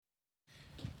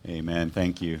Amen.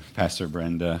 Thank you, Pastor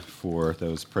Brenda, for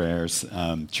those prayers.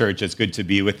 Church, it's good to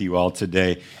be with you all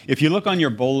today. If you look on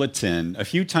your bulletin, a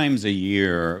few times a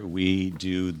year we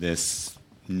do this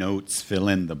notes fill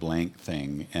in the blank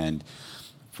thing. And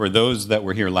for those that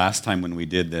were here last time when we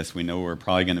did this, we know we're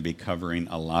probably going to be covering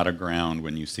a lot of ground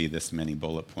when you see this many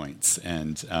bullet points.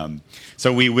 And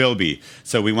so we will be.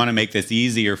 So we want to make this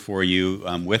easier for you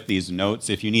with these notes.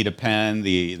 If you need a pen,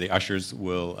 the ushers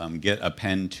will get a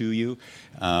pen to you.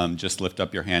 Just lift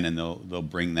up your hand and they'll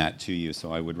bring that to you.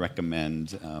 So I would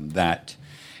recommend that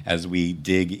as we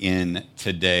dig in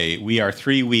today. We are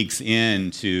 3 weeks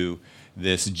into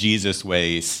this Jesus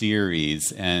Way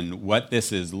series, and what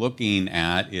this is looking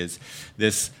at is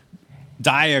this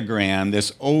diagram,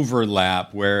 this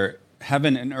overlap where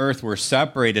heaven and earth were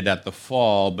separated at the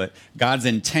fall, but God's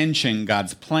intention,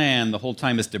 God's plan the whole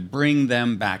time is to bring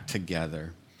them back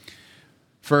together.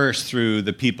 First through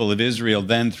the people of Israel,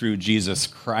 then through Jesus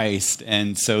Christ.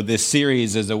 And so this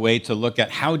series is a way to look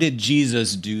at how did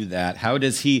Jesus do that? How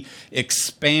does he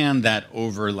expand that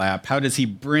overlap? How does he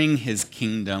bring his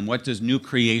kingdom? What does new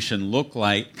creation look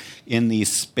like in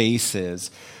these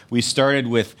spaces? We started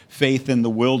with faith in the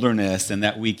wilderness and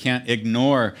that we can't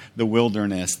ignore the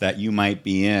wilderness that you might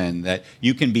be in, that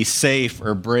you can be safe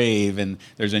or brave, and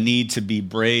there's a need to be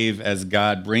brave as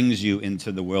God brings you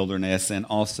into the wilderness, and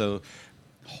also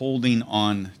holding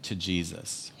on to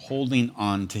Jesus, holding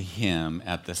on to him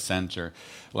at the center.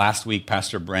 Last week,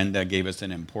 Pastor Brenda gave us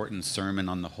an important sermon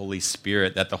on the Holy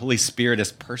Spirit, that the Holy Spirit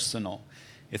is personal.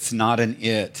 It's not an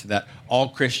it, that all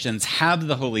Christians have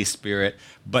the Holy Spirit,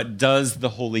 but does the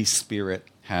Holy Spirit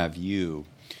have you?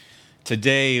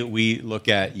 Today, we look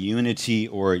at unity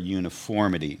or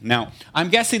uniformity. Now, I'm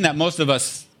guessing that most of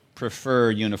us prefer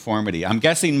uniformity. I'm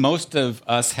guessing most of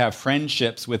us have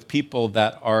friendships with people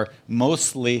that are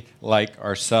mostly like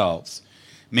ourselves.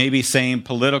 Maybe same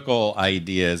political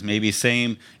ideas, maybe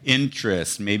same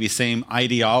interests, maybe same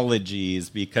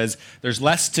ideologies, because there's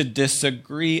less to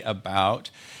disagree about,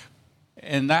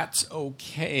 and that's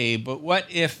okay. But what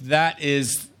if that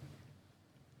is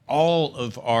all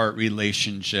of our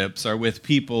relationships are with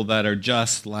people that are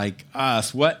just like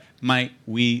us? What might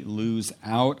we lose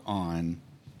out on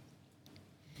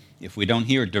if we don't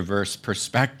hear diverse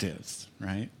perspectives,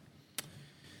 right?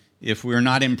 If we're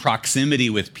not in proximity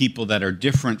with people that are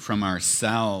different from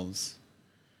ourselves?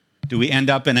 Do we end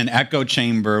up in an echo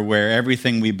chamber where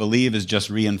everything we believe is just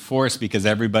reinforced because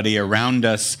everybody around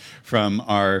us, from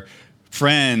our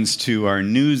friends to our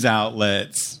news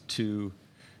outlets to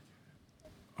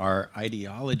our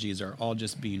ideologies, are all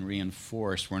just being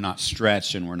reinforced? We're not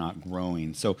stretched and we're not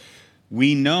growing. So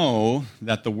we know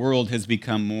that the world has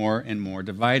become more and more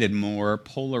divided, more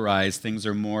polarized. Things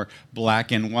are more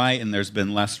black and white, and there's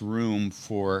been less room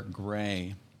for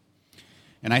gray.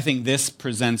 And I think this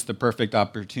presents the perfect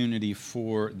opportunity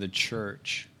for the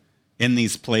church. In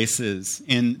these places,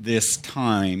 in this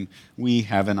time, we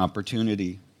have an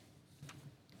opportunity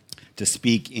to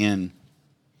speak in,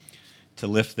 to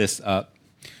lift this up.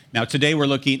 Now, today we're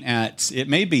looking at, it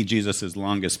may be Jesus'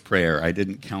 longest prayer. I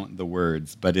didn't count the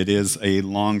words, but it is a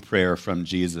long prayer from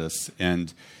Jesus.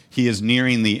 And he is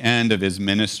nearing the end of his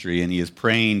ministry, and he is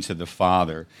praying to the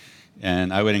Father.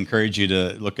 And I would encourage you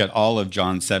to look at all of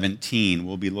John 17.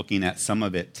 We'll be looking at some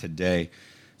of it today.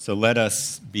 So let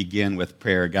us begin with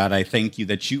prayer. God, I thank you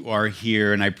that you are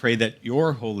here, and I pray that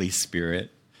your Holy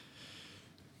Spirit,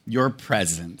 your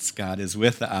presence, God, is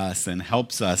with us and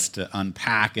helps us to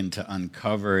unpack and to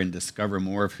uncover and discover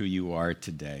more of who you are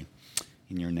today.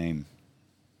 In your name,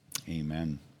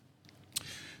 amen.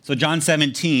 So John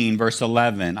 17, verse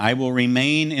 11, I will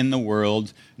remain in the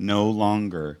world no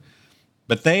longer,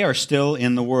 but they are still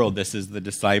in the world. This is the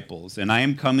disciples. And I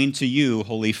am coming to you,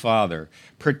 Holy Father.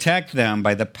 Protect them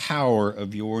by the power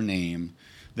of your name,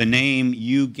 the name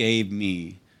you gave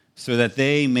me, so that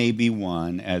they may be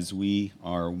one as we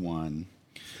are one.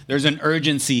 There's an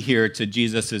urgency here to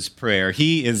Jesus' prayer.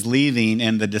 He is leaving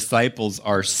and the disciples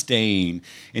are staying,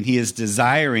 and he is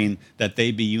desiring that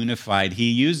they be unified. He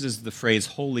uses the phrase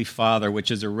Holy Father, which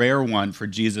is a rare one for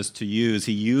Jesus to use.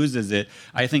 He uses it,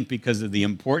 I think, because of the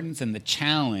importance and the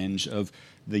challenge of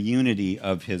the unity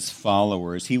of his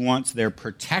followers. He wants their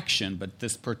protection, but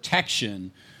this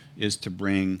protection is to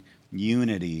bring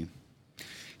unity.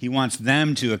 He wants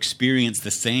them to experience the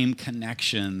same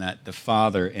connection that the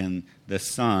Father and the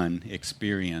Son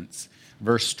experience.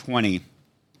 Verse 20,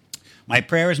 my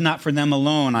prayer is not for them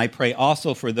alone. I pray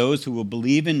also for those who will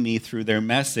believe in me through their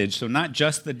message. So not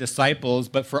just the disciples,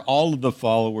 but for all of the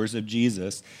followers of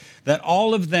Jesus, that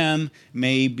all of them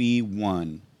may be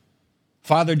one.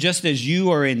 Father, just as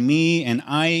you are in me and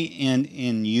I am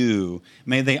in you,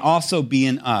 may they also be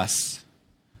in us,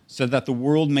 so that the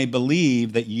world may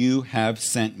believe that you have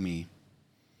sent me.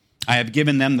 I have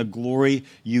given them the glory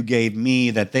you gave me,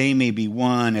 that they may be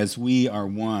one as we are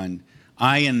one,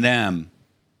 I and them,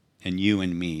 and you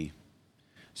and me,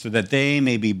 so that they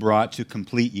may be brought to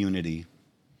complete unity.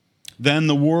 Then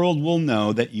the world will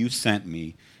know that you sent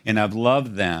me and have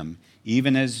loved them,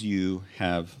 even as you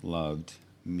have loved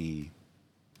me.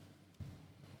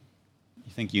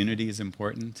 You think unity is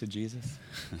important to Jesus?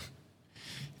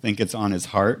 Think it's on his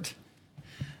heart?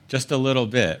 Just a little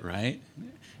bit, right?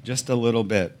 Just a little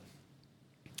bit.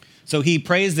 So he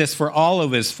prays this for all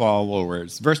of his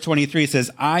followers. Verse 23 says,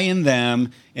 I in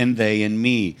them and they in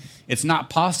me. It's not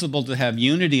possible to have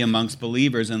unity amongst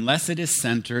believers unless it is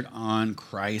centered on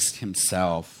Christ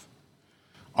himself.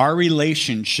 Our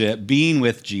relationship, being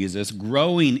with Jesus,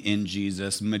 growing in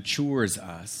Jesus, matures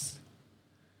us.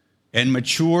 And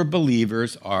mature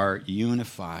believers are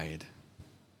unified.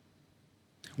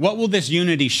 What will this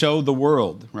unity show the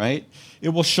world, right? It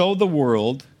will show the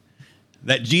world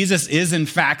that Jesus is in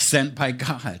fact sent by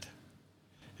God.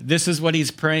 This is what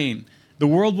he's praying. The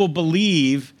world will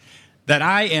believe that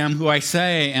I am who I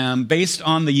say I am based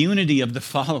on the unity of the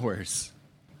followers.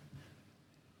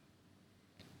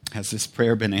 Has this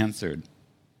prayer been answered?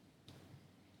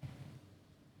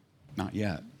 Not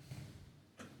yet.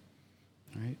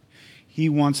 Right? He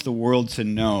wants the world to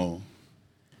know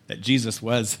that Jesus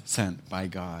was sent by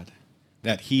God,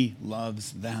 that he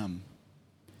loves them.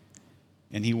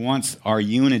 And he wants our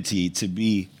unity to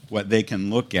be what they can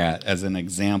look at as an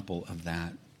example of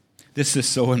that. This is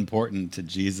so important to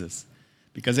Jesus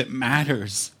because it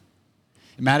matters.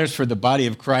 It matters for the body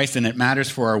of Christ, and it matters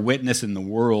for our witness in the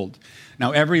world.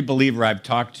 Now, every believer I've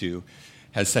talked to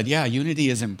has said, yeah, unity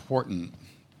is important.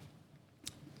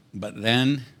 But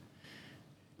then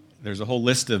there's a whole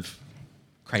list of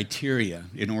criteria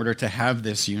in order to have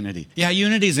this unity. Yeah,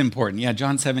 unity is important. Yeah,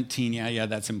 John 17, yeah,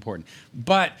 that's important.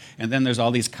 But, and then there's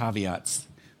all these caveats,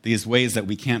 these ways that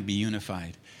we can't be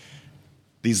unified.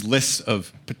 These lists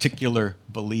of particular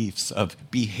beliefs, of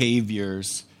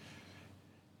behaviors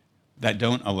that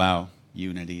don't allow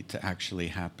unity to actually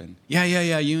happen. Yeah,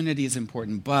 unity is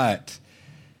important, but,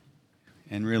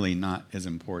 and really not as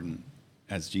important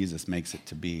as Jesus makes it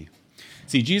to be.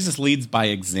 See, Jesus leads by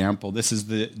example. This is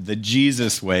the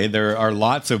Jesus way. There are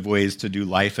lots of ways to do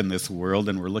life in this world,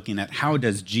 and we're looking at how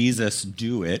does Jesus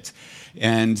do it.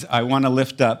 And I want to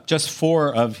lift up just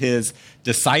 4 of his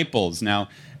disciples. Now,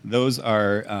 those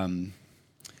are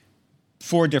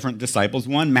 4 different disciples.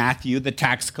 One, Matthew, the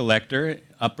tax collector,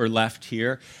 upper left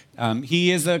here.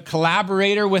 He is a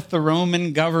collaborator with the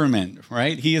Roman government,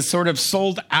 right? He is sort of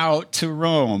sold out to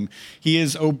Rome. He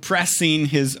is oppressing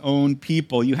his own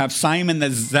people. You have Simon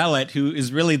the Zealot, who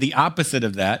is really the opposite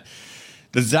of that.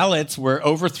 The Zealots were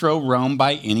overthrow Rome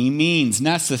by any means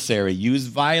necessary, use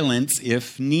violence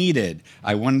if needed.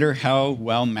 I wonder how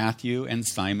well Matthew and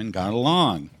Simon got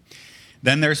along.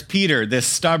 Then there's Peter, this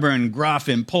stubborn, gruff,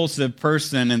 impulsive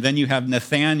person. And then you have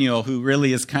Nathanael, who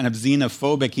really is kind of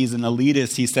xenophobic. He's an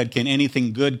elitist. He said, can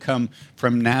anything good come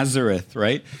from Nazareth,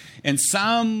 right? And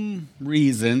some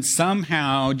reason,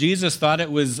 somehow, Jesus thought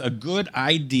it was a good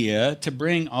idea to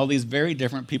bring all these very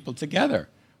different people together.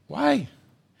 Why?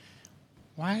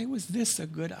 Why was this a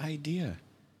good idea?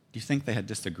 Do you think they had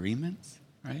disagreements?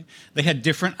 Right? They had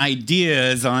different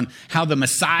ideas on how the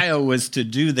Messiah was to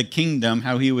do the kingdom,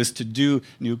 how he was to do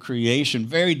new creation,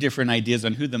 very different ideas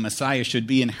on who the Messiah should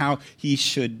be and how he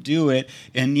should do it.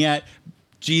 And yet,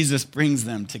 Jesus brings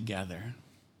them together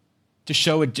to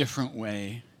show a different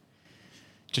way,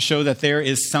 to show that there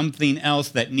is something else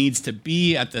that needs to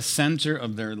be at the center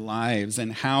of their lives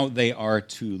and how they are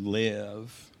to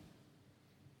live.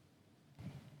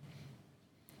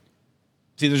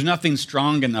 See, there's nothing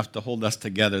strong enough to hold us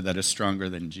together that is stronger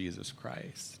than Jesus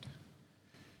Christ.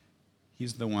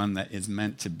 He's the one that is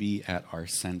meant to be at our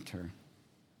center.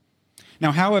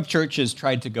 Now, how have churches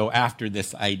tried to go after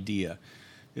this idea?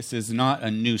 This is not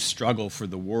a new struggle for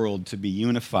the world to be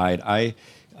unified. I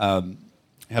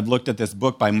have looked at this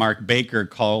book by Mark Baker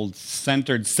called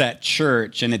Centered Set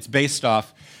Church, and it's based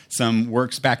off some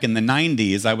works back in the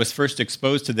 90s. I was first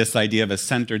exposed to this idea of a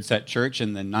centered set church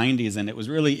in the 90s, and it was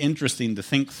really interesting to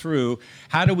think through,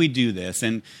 how do we do this?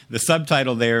 And the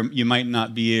subtitle there, you might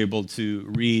not be able to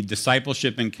read,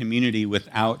 Discipleship and Community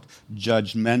Without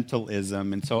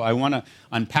Judgmentalism. And so I want to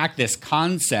unpack this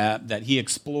concept that he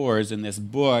explores in this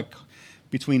book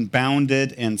between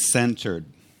bounded and centered,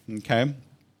 okay?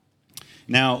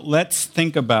 Now, let's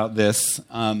think about this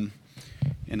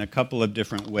in a couple of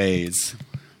different ways.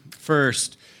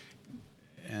 First,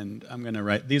 And I'm going to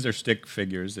write, these are stick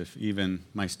figures, if even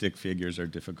my stick figures are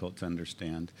difficult to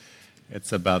understand.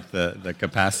 It's about the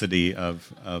capacity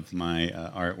of my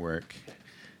artwork.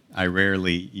 I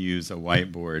rarely use a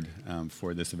whiteboard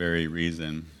for this very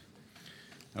reason.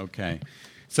 Okay.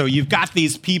 So you've got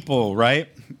these people, right?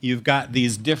 You've got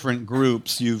these different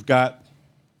groups. You've got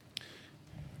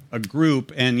a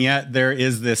group, and yet there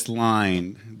is this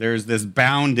line. There's this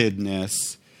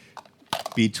boundedness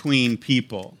between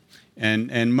people.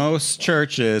 And most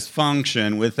churches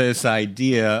function with this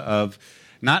idea of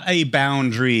not a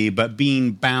boundary, but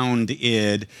being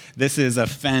bounded. This is a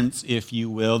fence, if you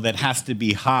will, that has to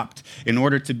be hopped in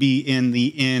order to be in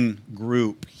the in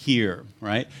group here,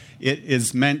 right? It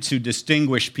is meant to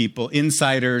distinguish people,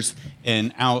 insiders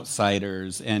and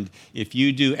outsiders. And if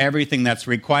you do everything that's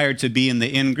required to be in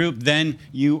the in group, then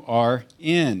you are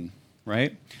in,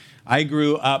 right? I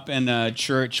grew up in a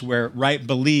church where right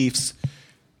beliefs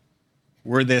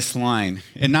were this line.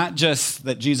 And not just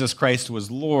that Jesus Christ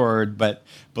was Lord, but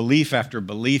belief after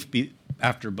belief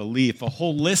after belief, a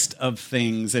whole list of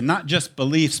things, and not just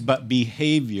beliefs, but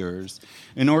behaviors.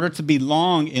 In order to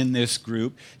belong in this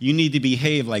group, you need to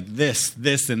behave like this,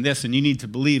 this, and this, and you need to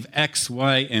believe X,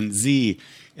 Y, and Z.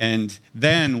 And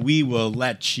then we will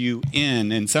let you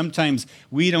in. And sometimes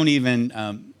we don't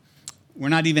even... We're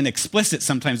not even explicit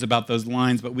sometimes about those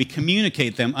lines, but we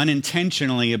communicate them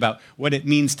unintentionally about what it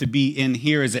means to be in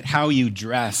here. Is it how you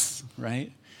dress,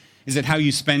 right? Is it how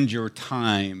you spend your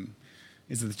time?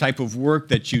 Is it the type of work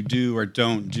that you do or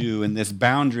don't do? And this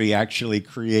boundary actually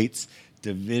creates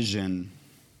division.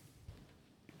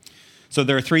 So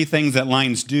there are three things that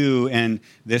lines do, and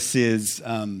this is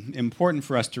important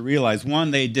for us to realize.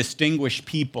 One, they distinguish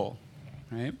people,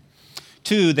 right?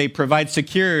 Two, they provide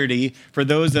security for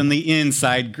those in the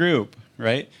inside group,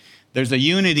 right? There's a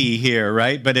unity here,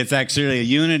 right? But it's actually a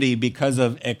unity because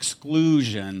of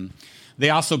exclusion. They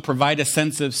also provide a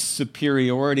sense of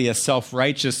superiority, a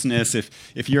self-righteousness.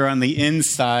 If you're on the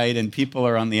inside and people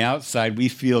are on the outside, we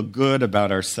feel good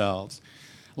about ourselves.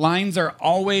 Lines are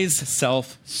always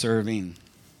self-serving.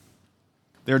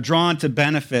 They're drawn to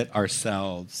benefit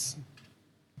ourselves.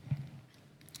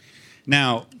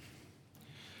 Now,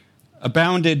 a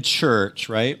bounded church,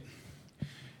 right?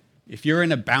 If you're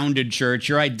in a bounded church,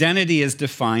 your identity is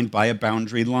defined by a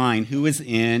boundary line. Who is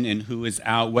in and who is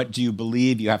out? What do you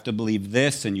believe? You have to believe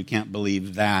this and you can't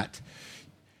believe that.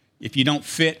 If you don't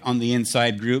fit on the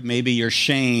inside group, maybe you're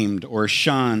shamed or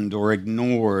shunned or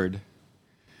ignored.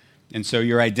 And so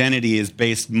your identity is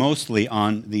based mostly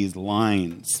on these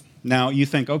lines. Now, you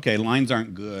think, okay, lines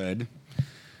aren't good.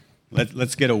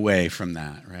 Let's get away from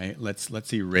that, right?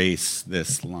 Let's erase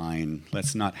this line.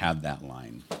 Let's not have that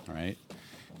line, all right?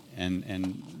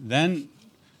 And then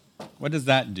what does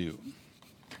that do?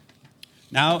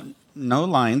 Now, no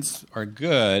lines are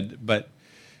good, but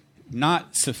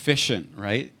not sufficient,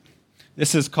 right?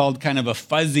 This is called kind of a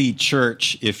fuzzy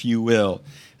church, if you will.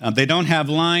 They don't have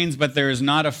lines, but there is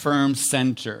not a firm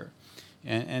center.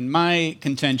 And my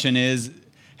contention is,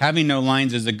 having no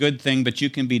lines is a good thing, but you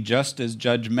can be just as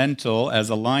judgmental as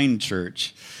a line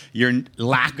church. Your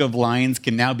lack of lines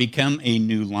can now become a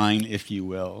new line, if you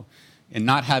will. And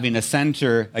not having a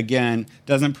center, again,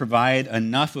 doesn't provide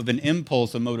enough of an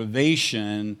impulse, a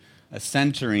motivation, a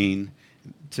centering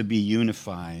to be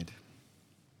unified.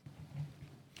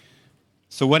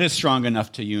 So what is strong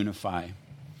enough to unify?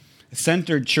 A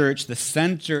centered church, the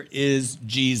center is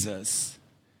Jesus.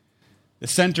 The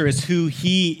center is who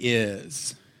he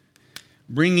is.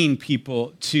 Bringing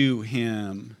people to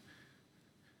him,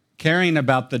 caring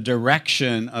about the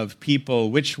direction of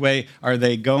people. Which way are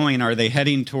they going? Are they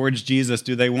heading towards Jesus?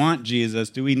 Do they want Jesus?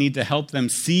 Do we need to help them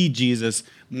see Jesus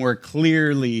more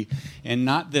clearly? And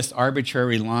not this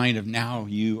arbitrary line of now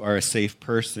you are a safe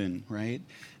person, right?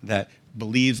 That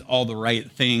believes all the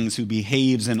right things, who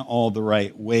behaves in all the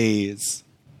right ways.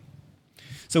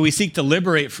 So we seek to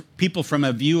liberate people from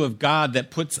a view of God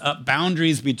that puts up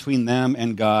boundaries between them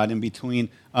and God and between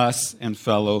us and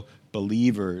fellow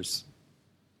believers.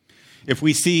 If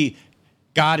we see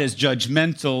God as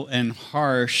judgmental and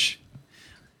harsh,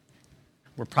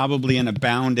 we're probably in a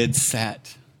bounded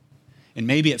set. And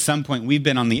maybe at some point we've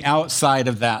been on the outside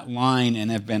of that line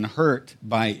and have been hurt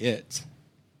by it.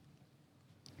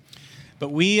 But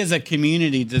we as a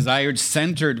community desired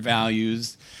centered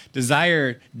values,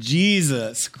 desire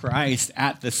Jesus Christ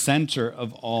at the center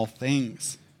of all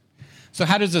things. So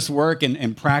how does this work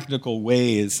in practical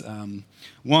ways?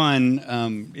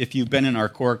 One, if you've been in our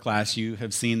core class, you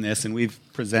have seen this, and we've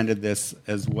presented this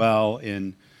as well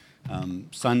in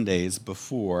Sundays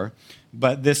before.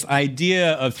 But this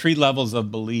idea of 3 levels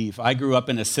of belief, I grew up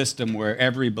in a system where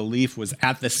every belief was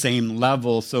at the same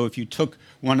level. So if you took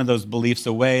one of those beliefs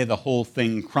away, the whole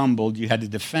thing crumbled. You had to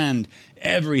defend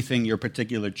everything your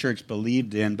particular church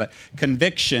believed in. But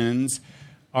convictions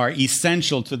are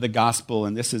essential to the gospel,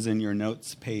 and this is in your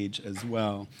notes page as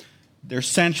well. They're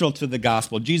central to the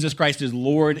gospel. Jesus Christ is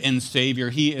Lord and Savior.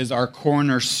 He is our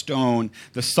cornerstone,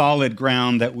 the solid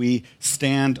ground that we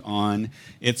stand on.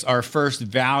 It's our first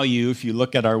value. If you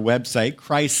look at our website,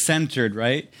 Christ-centered,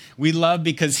 right? We love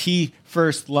because He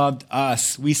first loved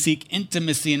us. We seek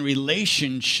intimacy and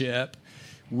relationship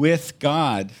with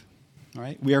God,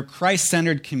 right? We are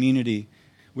Christ-centered community,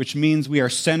 which means we are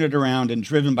centered around and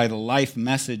driven by the life,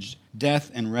 message,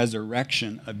 death, and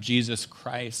resurrection of Jesus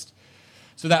Christ.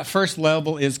 So that first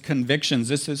level is convictions.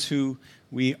 This is who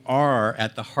we are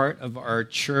at the heart of our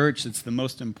church. It's the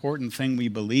most important thing we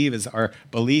believe is our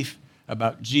belief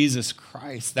about Jesus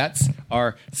Christ. That's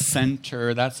our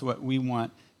center. That's what we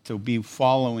want to be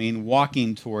following,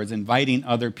 walking towards, inviting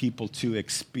other people to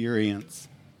experience.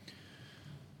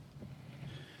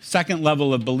 Second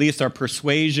level of beliefs are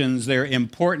persuasions. They're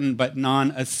important but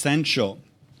non-essential.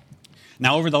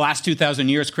 Now, over the last 2,000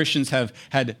 years, Christians have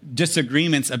had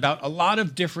disagreements about a lot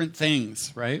of different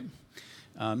things, right?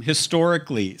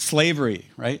 Historically, slavery,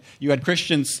 right? You had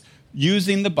Christians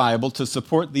using the Bible to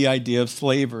support the idea of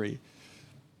slavery.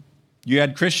 You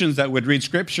had Christians that would read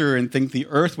Scripture and think the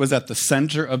earth was at the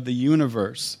center of the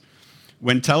universe.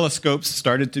 When telescopes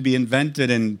started to be invented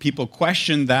and people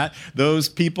questioned that, those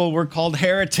people were called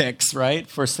heretics, right?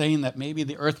 For saying that maybe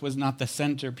the earth was not the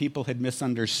center. People had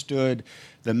misunderstood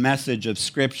the message of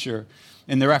Scripture.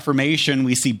 In the Reformation,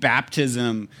 we see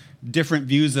baptism, different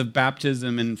views of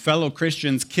baptism, and fellow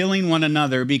Christians killing one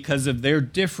another because of their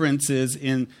differences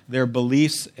in their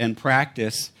beliefs and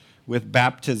practice with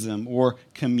baptism or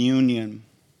communion.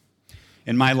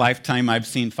 In my lifetime, I've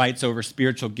seen fights over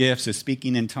spiritual gifts. Is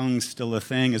speaking in tongues still a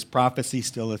thing? Is prophecy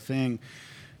still a thing?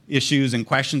 Issues and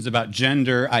questions about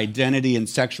gender, identity, and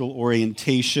sexual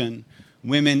orientation,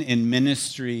 women in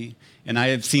ministry. And I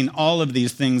have seen all of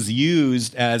these things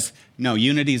used as, no,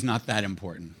 unity is not that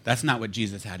important. That's not what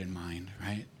Jesus had in mind,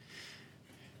 right?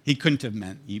 He couldn't have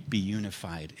meant be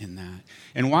unified in that.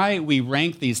 And why we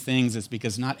rank these things is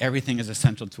because not everything is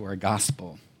essential to our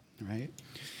gospel, right?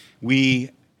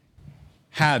 We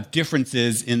have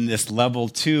differences in this level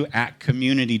 2 at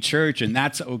Community Church, and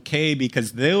that's okay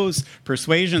because those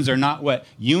persuasions are not what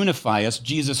unify us.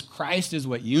 Jesus Christ is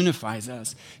what unifies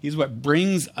us. He's what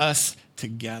brings us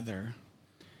together.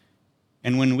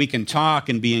 And when we can talk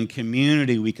and be in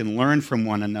community, we can learn from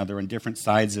one another on different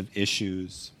sides of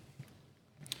issues.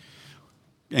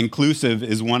 Inclusive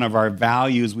is one of our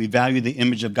values. We value the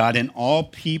image of God in all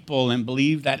people and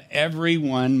believe that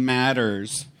everyone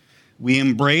matters. We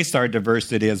embrace our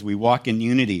diversity as we walk in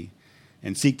unity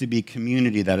and seek to be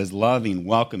community that is loving,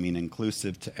 welcoming,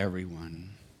 inclusive to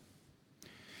everyone.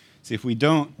 See, if we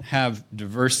don't have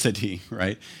diversity,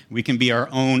 right, we can be our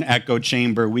own echo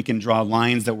chamber. We can draw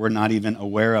lines that we're not even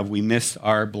aware of. We miss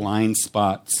our blind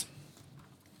spots.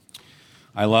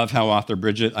 I love how author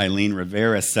Bridget Eileen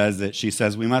Rivera says it. She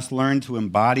says, we must learn to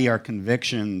embody our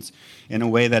convictions in a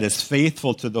way that is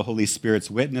faithful to the Holy Spirit's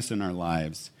witness in our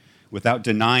lives, without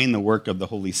denying the work of the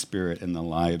Holy Spirit in the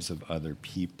lives of other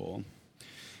people.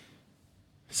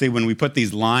 See, when we put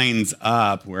these lines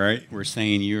up, we're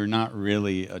saying you're not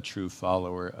really a true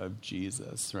follower of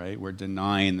Jesus, right? We're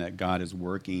denying that God is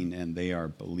working and they are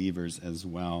believers as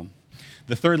well.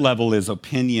 The third level is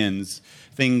opinions,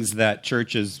 things that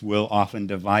churches will often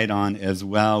divide on as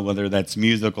well, whether that's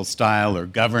musical style or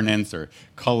governance or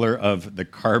color of the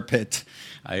carpet.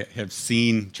 I have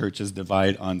seen churches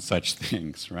divide on such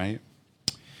things, right?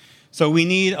 So we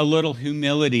need a little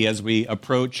humility as we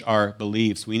approach our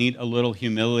beliefs. We need a little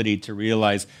humility to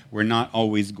realize we're not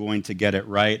always going to get it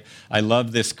right. I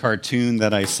love this cartoon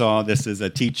that I saw. This is a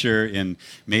teacher in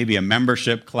maybe a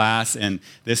membership class, and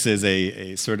this is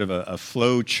a sort of a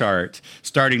flow chart,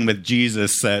 starting with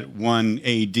Jesus at 1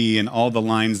 AD and all the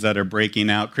lines that are breaking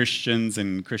out, Christians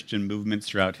and Christian movements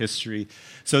throughout history.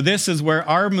 So this is where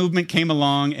our movement came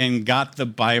along and got the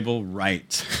Bible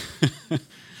right.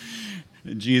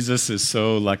 Jesus is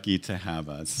so lucky to have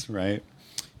us, right?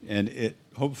 And it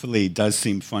hopefully does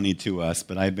seem funny to us,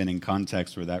 but I've been in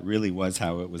contexts where that really was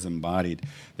how it was embodied.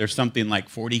 There's something like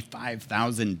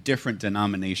 45,000 different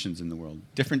denominations in the world.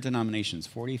 Different denominations,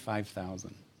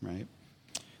 45,000, right?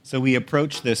 So we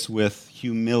approach this with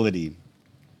humility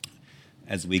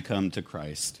as we come to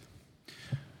Christ.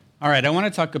 All right, I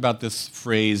want to talk about this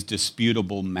phrase,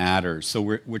 disputable matters. So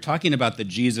we're talking about the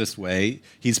Jesus way.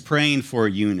 He's praying for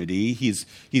unity. He's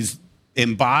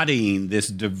embodying this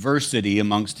diversity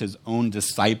amongst his own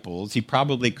disciples. He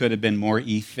probably could have been more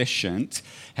efficient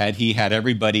had he had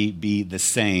everybody be the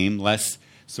same, less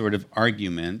sort of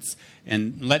arguments.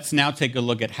 And let's now take a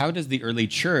look at how does the early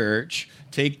church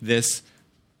take this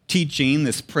teaching,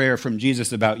 this prayer from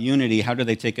Jesus about unity, how do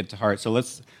they take it to heart? So I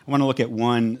want to look at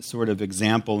one sort of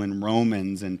example in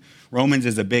Romans, and Romans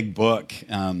is a big book.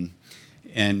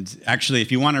 And actually, if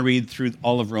you want to read through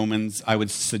all of Romans, I would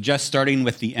suggest starting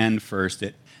with the end first.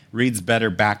 It reads better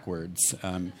backwards,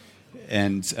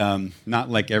 and not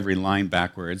like every line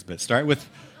backwards, but start with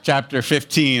chapter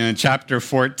 15 and chapter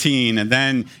 14, and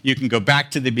then you can go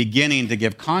back to the beginning to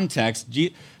give context.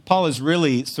 Paul is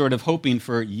really sort of hoping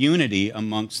for unity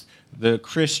amongst the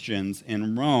Christians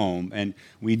in Rome. And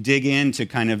we dig into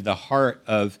kind of the heart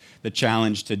of the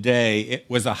challenge today. It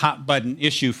was a hot button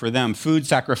issue for them: food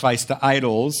sacrificed to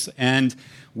idols and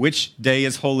which day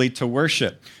is holy to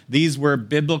worship. These were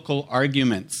biblical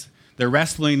arguments. They're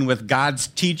wrestling with God's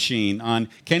teaching on,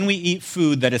 can we eat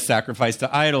food that is sacrificed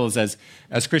to idols? As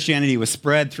Christianity was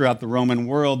spread throughout the Roman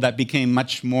world, that became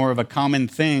much more of a common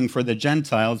thing for the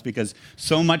Gentiles because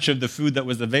so much of the food that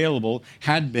was available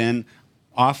had been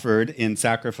offered in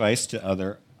sacrifice to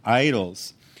other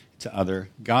idols, to other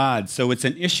gods. So it's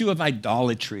an issue of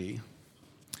idolatry.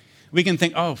 We can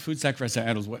think, oh, food sacrificed to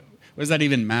idols, what does that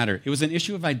even matter? It was an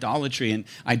issue of idolatry, and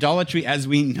idolatry, as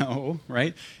we know,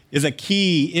 right, is a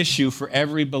key issue for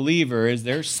every believer. Is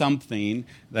there something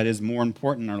that is more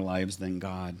important in our lives than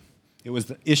God? It was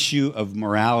the issue of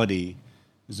morality.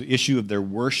 It was the issue of their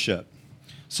worship.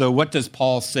 So what does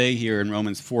Paul say here in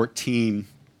Romans 14?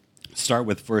 Start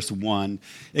with verse 1.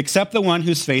 Except the one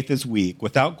whose faith is weak,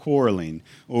 without quarreling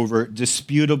over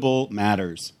disputable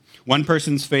matters. One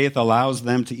person's faith allows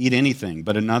them to eat anything,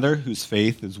 but another whose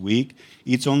faith is weak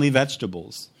eats only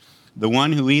vegetables. The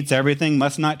one who eats everything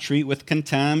must not treat with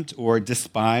contempt or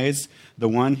despise the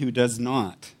one who does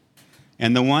not.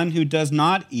 And the one who does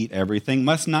not eat everything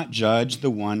must not judge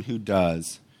the one who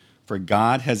does, for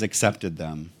God has accepted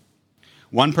them.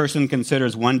 One person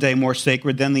considers one day more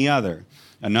sacred than the other.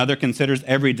 Another considers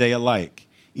every day alike.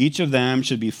 Each of them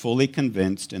should be fully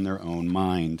convinced in their own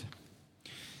mind.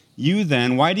 You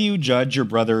then, why do you judge your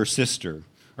brother or sister?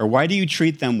 Or why do you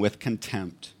treat them with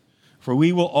contempt? For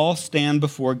we will all stand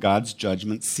before God's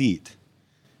judgment seat.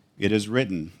 It is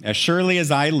written, as surely as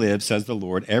I live, says the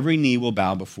Lord, every knee will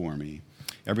bow before me.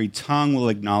 Every tongue will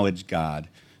acknowledge God.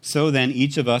 So then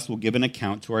each of us will give an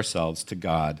account to ourselves to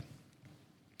God.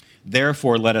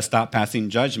 Therefore, let us stop passing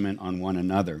judgment on one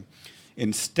another.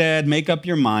 Instead, make up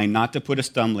your mind not to put a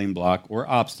stumbling block or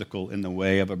obstacle in the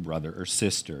way of a brother or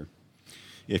sister.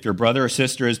 If your brother or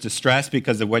sister is distressed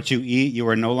because of what you eat, you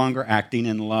are no longer acting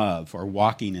in love or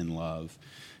walking in love.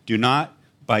 Do not,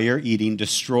 by your eating,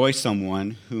 destroy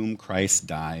someone whom Christ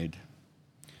died.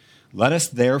 Let us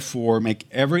therefore make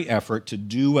every effort to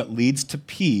do what leads to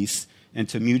peace and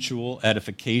to mutual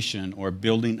edification or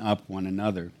building up one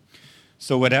another.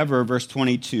 So whatever, verse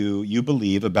 22, you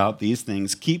believe about these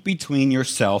things, keep between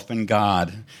yourself and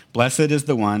God. Blessed is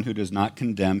the one who does not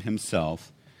condemn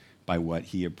himself by what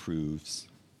he approves.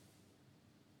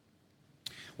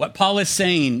 What Paul is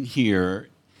saying here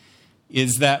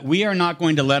is that we are not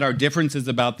going to let our differences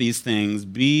about these things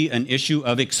be an issue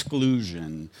of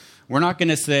exclusion. We're not going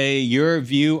to say your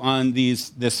view on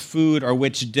this food or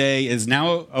which day is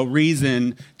now a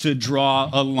reason to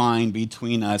draw a line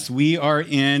between us. We are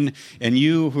in, and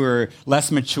you who are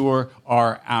less mature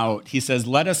are out. He says,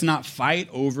 let us not fight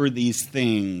over these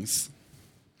things.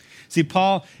 See,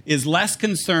 Paul is less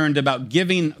concerned about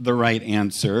giving the right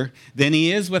answer than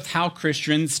he is with how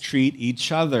Christians treat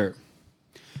each other.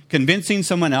 Convincing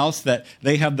someone else that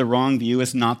they have the wrong view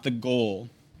is not the goal.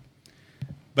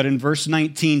 But in verse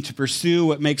 19, to pursue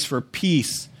what makes for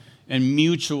peace and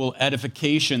mutual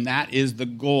edification, that is the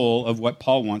goal of what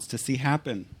Paul wants to see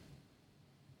happen.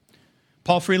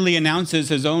 Paul freely announces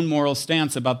his own moral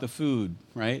stance about the food,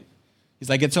 right? He's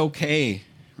like, it's okay,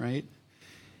 right?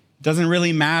 It doesn't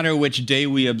really matter which day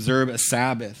we observe a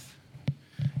Sabbath.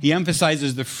 He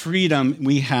emphasizes the freedom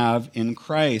we have in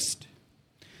Christ.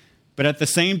 But at the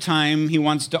same time, he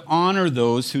wants to honor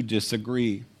those who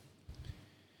disagree.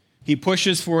 He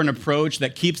pushes for an approach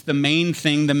that keeps the main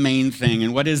thing the main thing.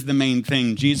 And what is the main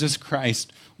thing? Jesus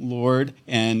Christ, Lord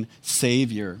and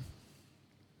Savior.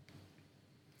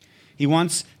 He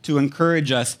wants to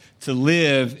encourage us to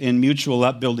live in mutual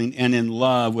upbuilding and in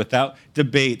love without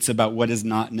debates about what is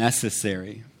not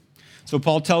necessary. So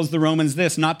Paul tells the Romans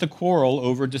this, not to quarrel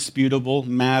over disputable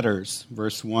matters,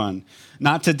 verse 1.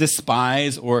 Not to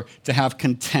despise or to have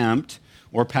contempt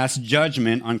or pass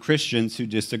judgment on Christians who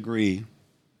disagree.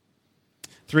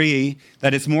 3,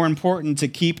 that it's more important to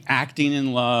keep acting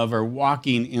in love or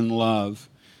walking in love.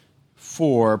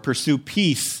 4, pursue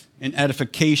peace and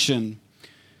edification.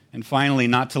 And finally,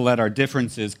 not to let our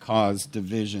differences cause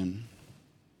division.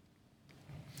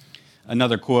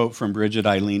 Another quote from Bridget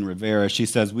Eileen Rivera. She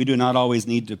says, we do not always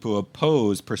need to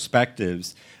oppose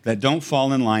perspectives that don't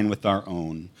fall in line with our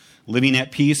own. Living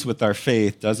at peace with our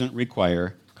faith doesn't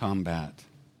require combat.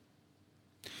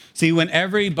 See, when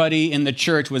everybody in the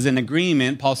church was in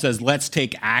agreement, Paul says, let's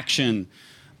take action.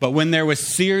 But when there was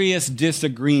serious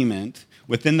disagreement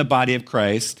within the body of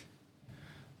Christ,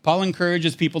 Paul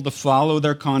encourages people to follow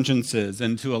their consciences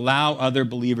and to allow other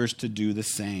believers to do the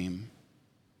same.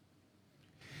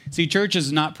 See, church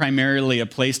is not primarily a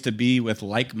place to be with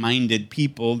like-minded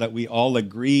people that we all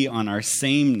agree on our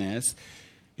sameness.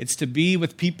 It's to be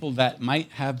with people that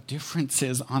might have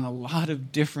differences on a lot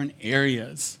of different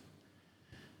areas.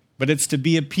 But it's to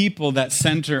be a people that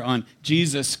center on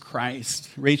Jesus Christ.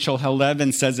 Rachel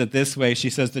Hellevin says it this way. She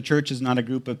says, the church is not a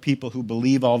group of people who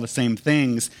believe all the same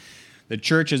things. The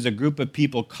church is a group of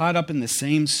people caught up in the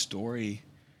same story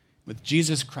with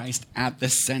Jesus Christ at the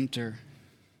center.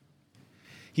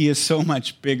 He is so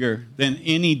much bigger than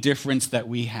any difference that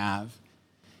we have.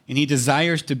 And he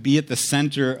desires to be at the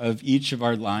center of each of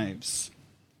our lives.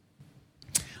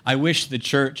 I wish the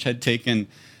church had taken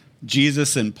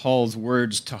Jesus and Paul's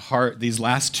words to heart these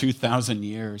last 2,000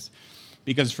 years.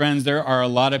 Because, friends, there are a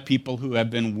lot of people who have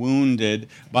been wounded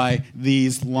by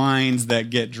these lines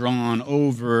that get drawn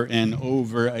over and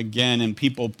over again, and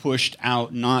people pushed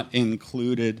out, not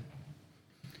included.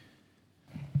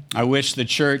 I wish the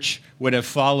church would have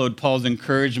followed Paul's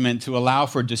encouragement to allow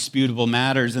for disputable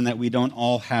matters and that we don't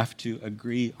all have to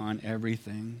agree on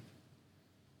everything.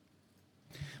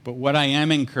 But what I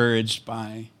am encouraged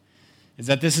by is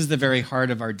that this is the very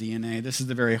heart of our DNA. This is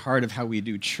the very heart of how we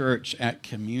do church at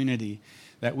Community,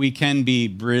 that we can be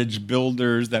bridge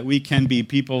builders, that we can be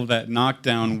people that knock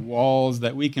down walls,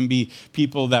 that we can be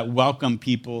people that welcome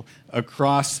people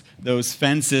across those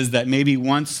fences that maybe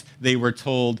once they were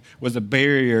told was a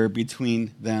barrier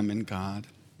between them and God.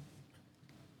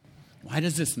 Why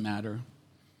does this matter?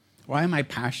 Why am I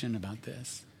passionate about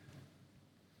this?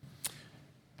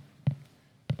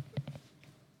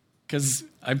 Because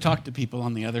I've talked to people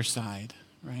on the other side,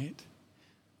 right?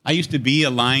 I used to be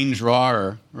a line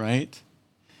drawer, right?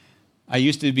 I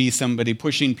used to be somebody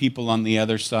pushing people on the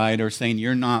other side or saying,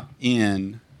 you're not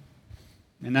in.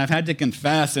 And I've had to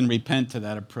confess and repent to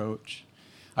that approach.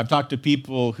 I've talked to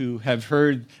people who have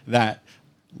heard that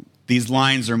these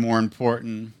lines are more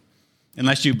important.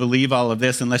 Unless you believe all of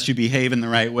this, unless you behave in the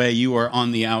right way, you are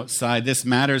on the outside. This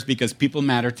matters because people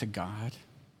matter to God.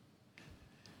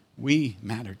 We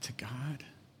matter to God.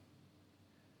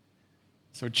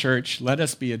 So church, let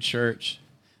us be a church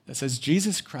that says,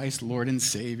 Jesus Christ, Lord and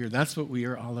Savior. That's what we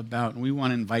are all about, and we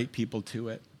want to invite people to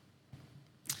it.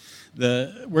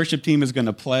 The worship team is going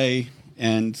to play,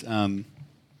 and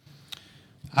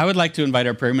I would like to invite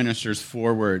our prayer ministers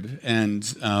forward, and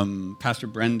Pastor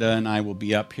Brenda and I will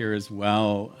be up here as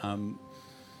well.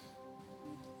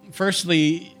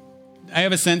 Firstly, I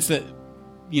have a sense that,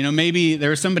 maybe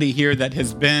there's somebody here that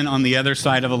has been on the other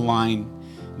side of a line.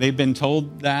 They've been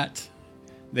told that.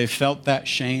 They've felt that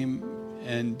shame.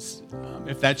 And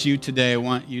if that's you today, I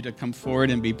want you to come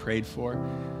forward and be prayed for.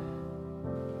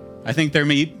 I think there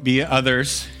may be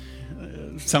others,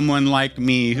 someone like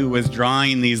me who was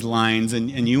drawing these lines,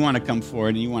 and you want to come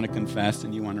forward and you want to confess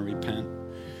and you want to repent.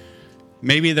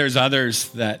 Maybe there's others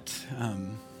that,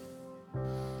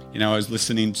 I was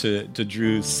listening to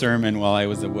Drew's sermon while I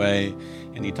was away,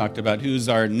 and he talked about who's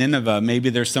our Nineveh. Maybe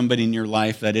there's somebody in your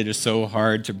life that it is so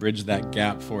hard to bridge that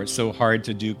gap for. It's so hard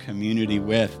to do community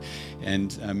with,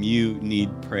 and you need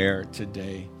prayer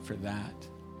today for that.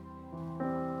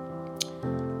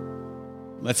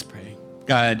 Let's pray.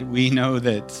 God, we know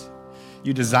that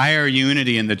you desire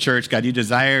unity in the church. God, you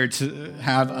desire to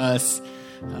have us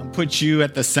put you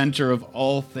at the center of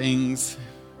all things,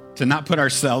 to not put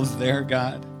ourselves there,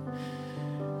 God.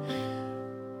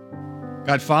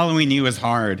 God, following you is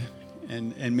hard,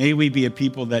 and may we be a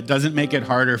people that doesn't make it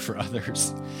harder for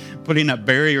others, putting up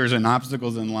barriers and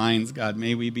obstacles and lines. God,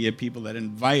 may we be a people that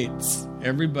invites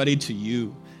everybody to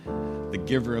you, the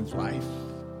giver of life.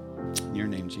 In your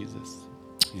name, Jesus.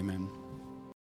 Amen.